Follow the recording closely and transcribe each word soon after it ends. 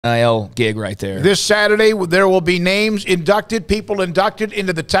NIL gig right there. This Saturday, there will be names inducted, people inducted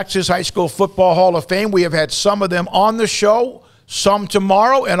into the Texas High School Football Hall of Fame. We have had some of them on the show, some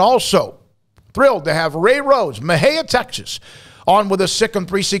tomorrow, and also thrilled to have Ray Rhodes, Mexia, Texas, on with us, sick on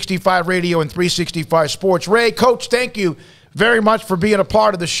 365 Radio and 365 Sports. Ray, Coach, thank you very much for being a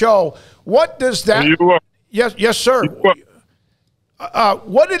part of the show. What does that – Yes, sir.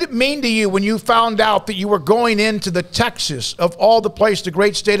 What did it mean to you when you found out that you were going into the Texas, of all the places, the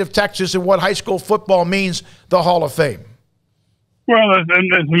great state of Texas, and what high school football means, the Hall of Fame? Well,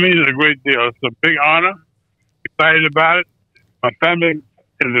 it means a great deal. It's a big honor. Excited about it. My family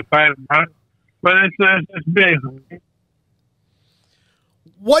is excited about it. But it's big.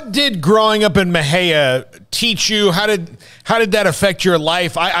 What did growing up in Mexia teach you? How did that affect your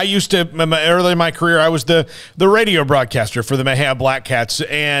life? I used to, early in my career, I was the radio broadcaster for the Mexia Black Cats,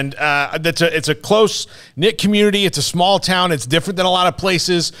 and it's a close-knit community. It's a small town. It's different than a lot of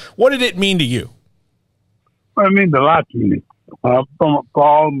places. What did it mean to you? Well, it means a lot to me. For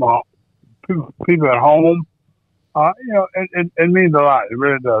all my people at home, it means a lot. It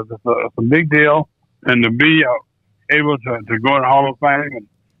really does. It's a big deal, and to be able to go in the Hall of Fame and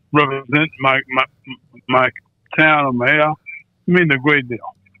represent my town of Mexia means a great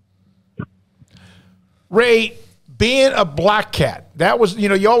deal. Ray, being a Black Cat, that was,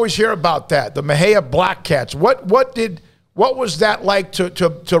 you always hear about that, the Mexia Black Cats. What was that like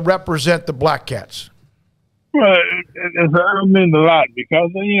to represent the Black Cats? Well, it means a lot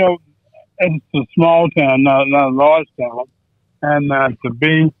because, it's a small town, not a large town, and to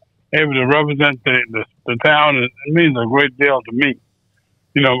be able to represent the town, it means a great deal to me.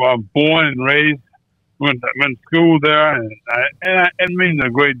 I'm born and raised, went to school there, and it means a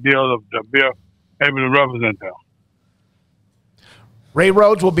great deal to be able to represent them. Ray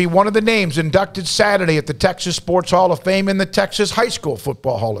Rhodes will be one of the names inducted Saturday at the Texas Sports Hall of Fame and the Texas High School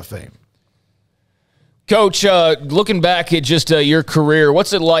Football Hall of Fame. Coach, looking back at just your career,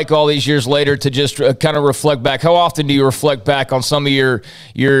 what's it like all these years later to just kind of reflect back? How often do you reflect back on some of your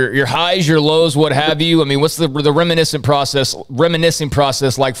highs, your lows, what have you? I mean, what's the reminiscing process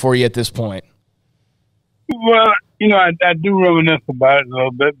like for you at this point? Well, I do reminisce about it a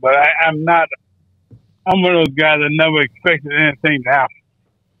little bit, but I'm one of those guys that never expected anything to happen.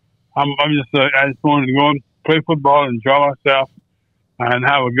 I just wanted to go and play football, enjoy myself, and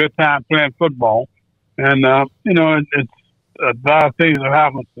have a good time playing football. And, it's a lot of things that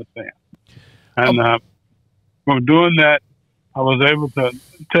happened since then. And from doing that, I was able to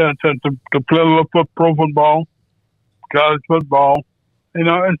play a little pro football, college football. It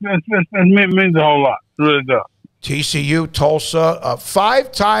means a whole lot. It really does. TCU, Tulsa, a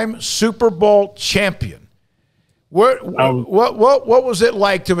 5-time Super Bowl champion. What was it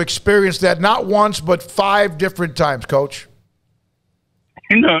like to experience that, not once, but 5 different times, Coach?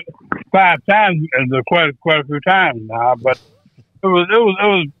 5 times is quite a few times now, but it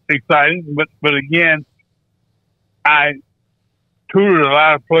was exciting. But again, I tutored a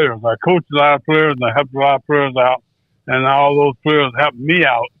lot of players. I coached a lot of players, and I helped a lot of players out, and all those players helped me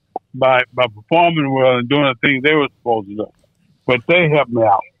out by performing well and doing the things they were supposed to do. But they helped me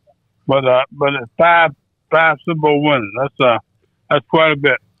out. But it's 5 Super Bowl winners. That's quite a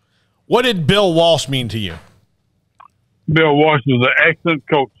bit. What did Bill Walsh mean to you? Bill Walsh was an excellent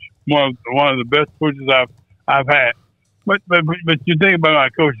coach, one of the best coaches I've had. But you think about my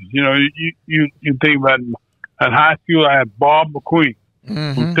coaches, you think about at high school I had Bob McQueen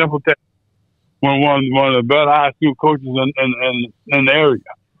from Temple Tech, one of the best high school coaches in the area.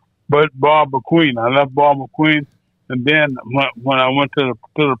 But Bob McQueen, I left Bob McQueen, and then when I went to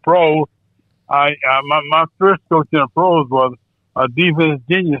the pros, my first coach in the pros was a defense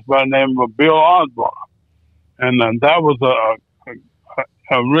genius by the name of Bill Arnsbarger. And that was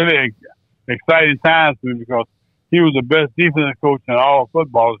a really exciting time for me because he was the best defensive coach in all of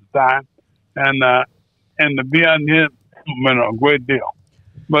football at the time, and to be on him meant a great deal.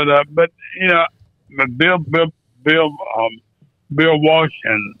 But Bill Walsh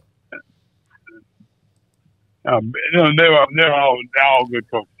and they're all good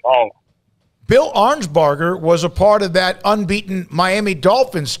coaches, all of them. Bill Arnsbarger was a part of that unbeaten Miami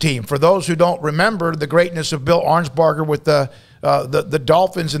Dolphins team. For those who don't remember the greatness of Bill Arnsbarger with the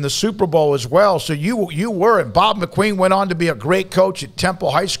Dolphins in the Super Bowl as well. So you were, and Bob McQueen went on to be a great coach at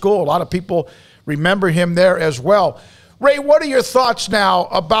Temple High School. A lot of people remember him there as well. Ray, what are your thoughts now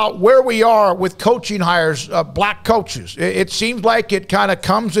about where we are with coaching hires, black coaches? It seems like it kind of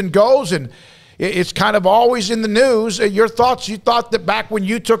comes and goes, and it's kind of always in the news. Your thoughts? You thought that back when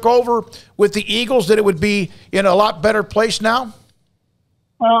you took over with the Eagles that it would be in a lot better place now?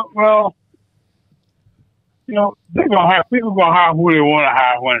 Well, you know, they're gonna hire people. Gonna hire who they want to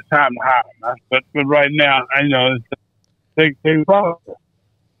hire when it's time to hire them. But right now, I know they probably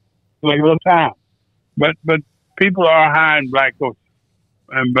like a little time. But people are hiring black coaches,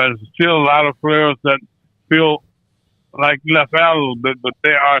 but there's still a lot of players that feel like left out a little bit. But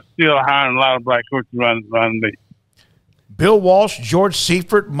they are still hiring a lot of black coaches around the league. Bill Walsh, George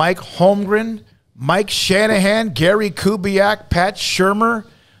Seifert, Mike Holmgren, Mike Shanahan, Gary Kubiak, Pat Shurmur.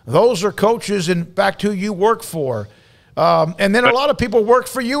 Those are coaches, in fact, who you work for. And then a lot of people work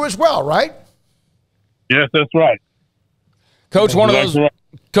for you as well, right? Yes, that's right. Coach, one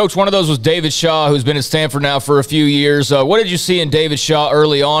of those was David Shaw, who's been at Stanford now for a few years. What did you see in David Shaw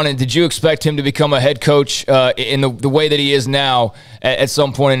early on, and did you expect him to become a head coach in the way that he is now at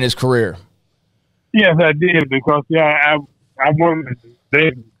some point in his career? Yes, I did, because I worked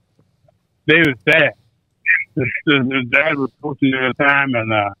with David's dad. His dad was coaching at the time,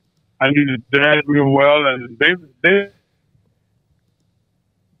 and I knew his dad real well. And David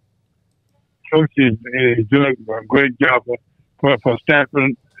coaches is doing a great job for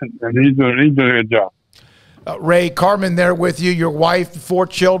Stanford, and he's doing a good job. Ray, Carmen there with you, your wife, 4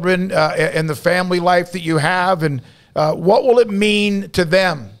 children, and the family life that you have. And what will it mean to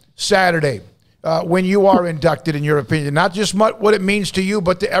them Saturday when you are inducted, in your opinion? Not just what it means to you,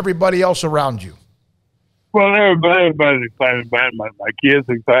 but to everybody else around you. Well, everybody's excited about it. My kids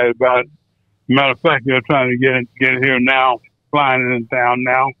are excited about it. Matter of fact, they're trying to get here now, flying in town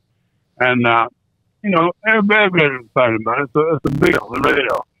now. And, you know, everybody's excited about it. So it's a big deal, a big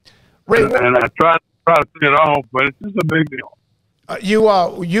deal. And I try to see it off, but it's just a big deal.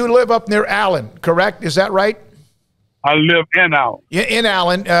 You live up near Allen, correct? Is that right? I live in Allen. In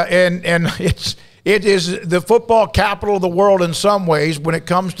Allen, and it is the football capital of the world in some ways when it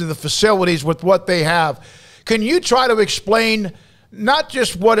comes to the facilities with what they have. Can you try to explain not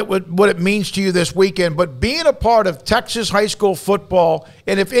just what it means to you this weekend, but being a part of Texas high school football,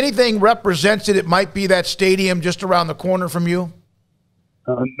 and if anything represents it, it might be that stadium just around the corner from you?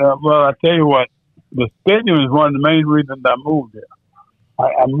 Well, I tell you what, the stadium is one of the main reasons I moved here.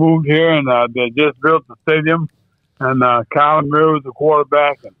 I moved here, and they just built the stadium, and Kyler Murray was the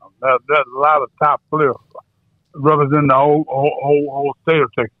quarterback, and there's a lot of top players representing the whole state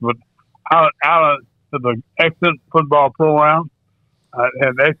of Texas. But Allen is an excellent football program,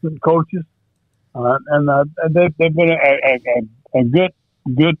 have excellent coaches, and they've been a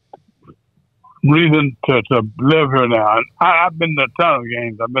good reason to live here now. And I've been to a ton of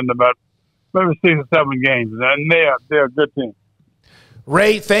games. I've been to about maybe 6 or 7 games, and they're a good team.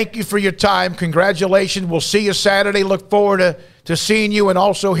 Ray, thank you for your time. Congratulations. We'll see you Saturday. Look forward to seeing you and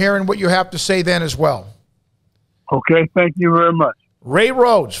also hearing what you have to say then as well. Okay, thank you very much. Ray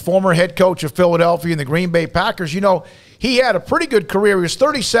Rhodes, former head coach of Philadelphia and the Green Bay Packers. You know, he had a pretty good career. He was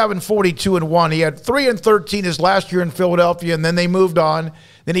 37-42-1. He had 3-13 his last year in Philadelphia, and then they moved on.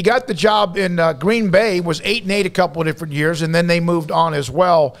 Then he got the job in Green Bay, was 8-8 a couple of different years, and then they moved on as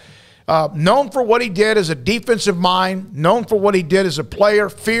well. Known for what he did as a defensive mind, known for what he did as a player,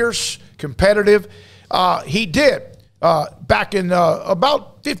 fierce, competitive. He did. Back in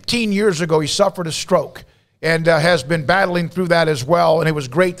about 15 years ago, he suffered a stroke and has been battling through that as well, and it was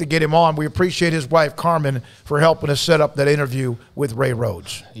great to get him on. We appreciate his wife, Carmen, for helping us set up that interview with Ray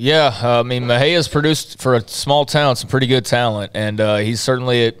Rhodes. Yeah, I mean, Mejia's produced, for a small town, some pretty good talent, and he's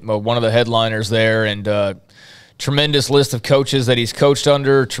certainly one of the headliners there, and tremendous list of coaches that he's coached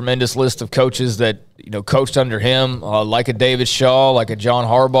under, tremendous list of coaches that, you know, coached under him, like a David Shaw, like a John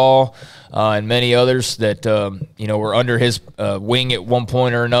Harbaugh, and many others that, you know, were under his wing at one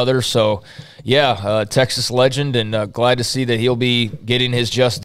point or another. So, yeah, Texas legend, and glad to see that he'll be getting his just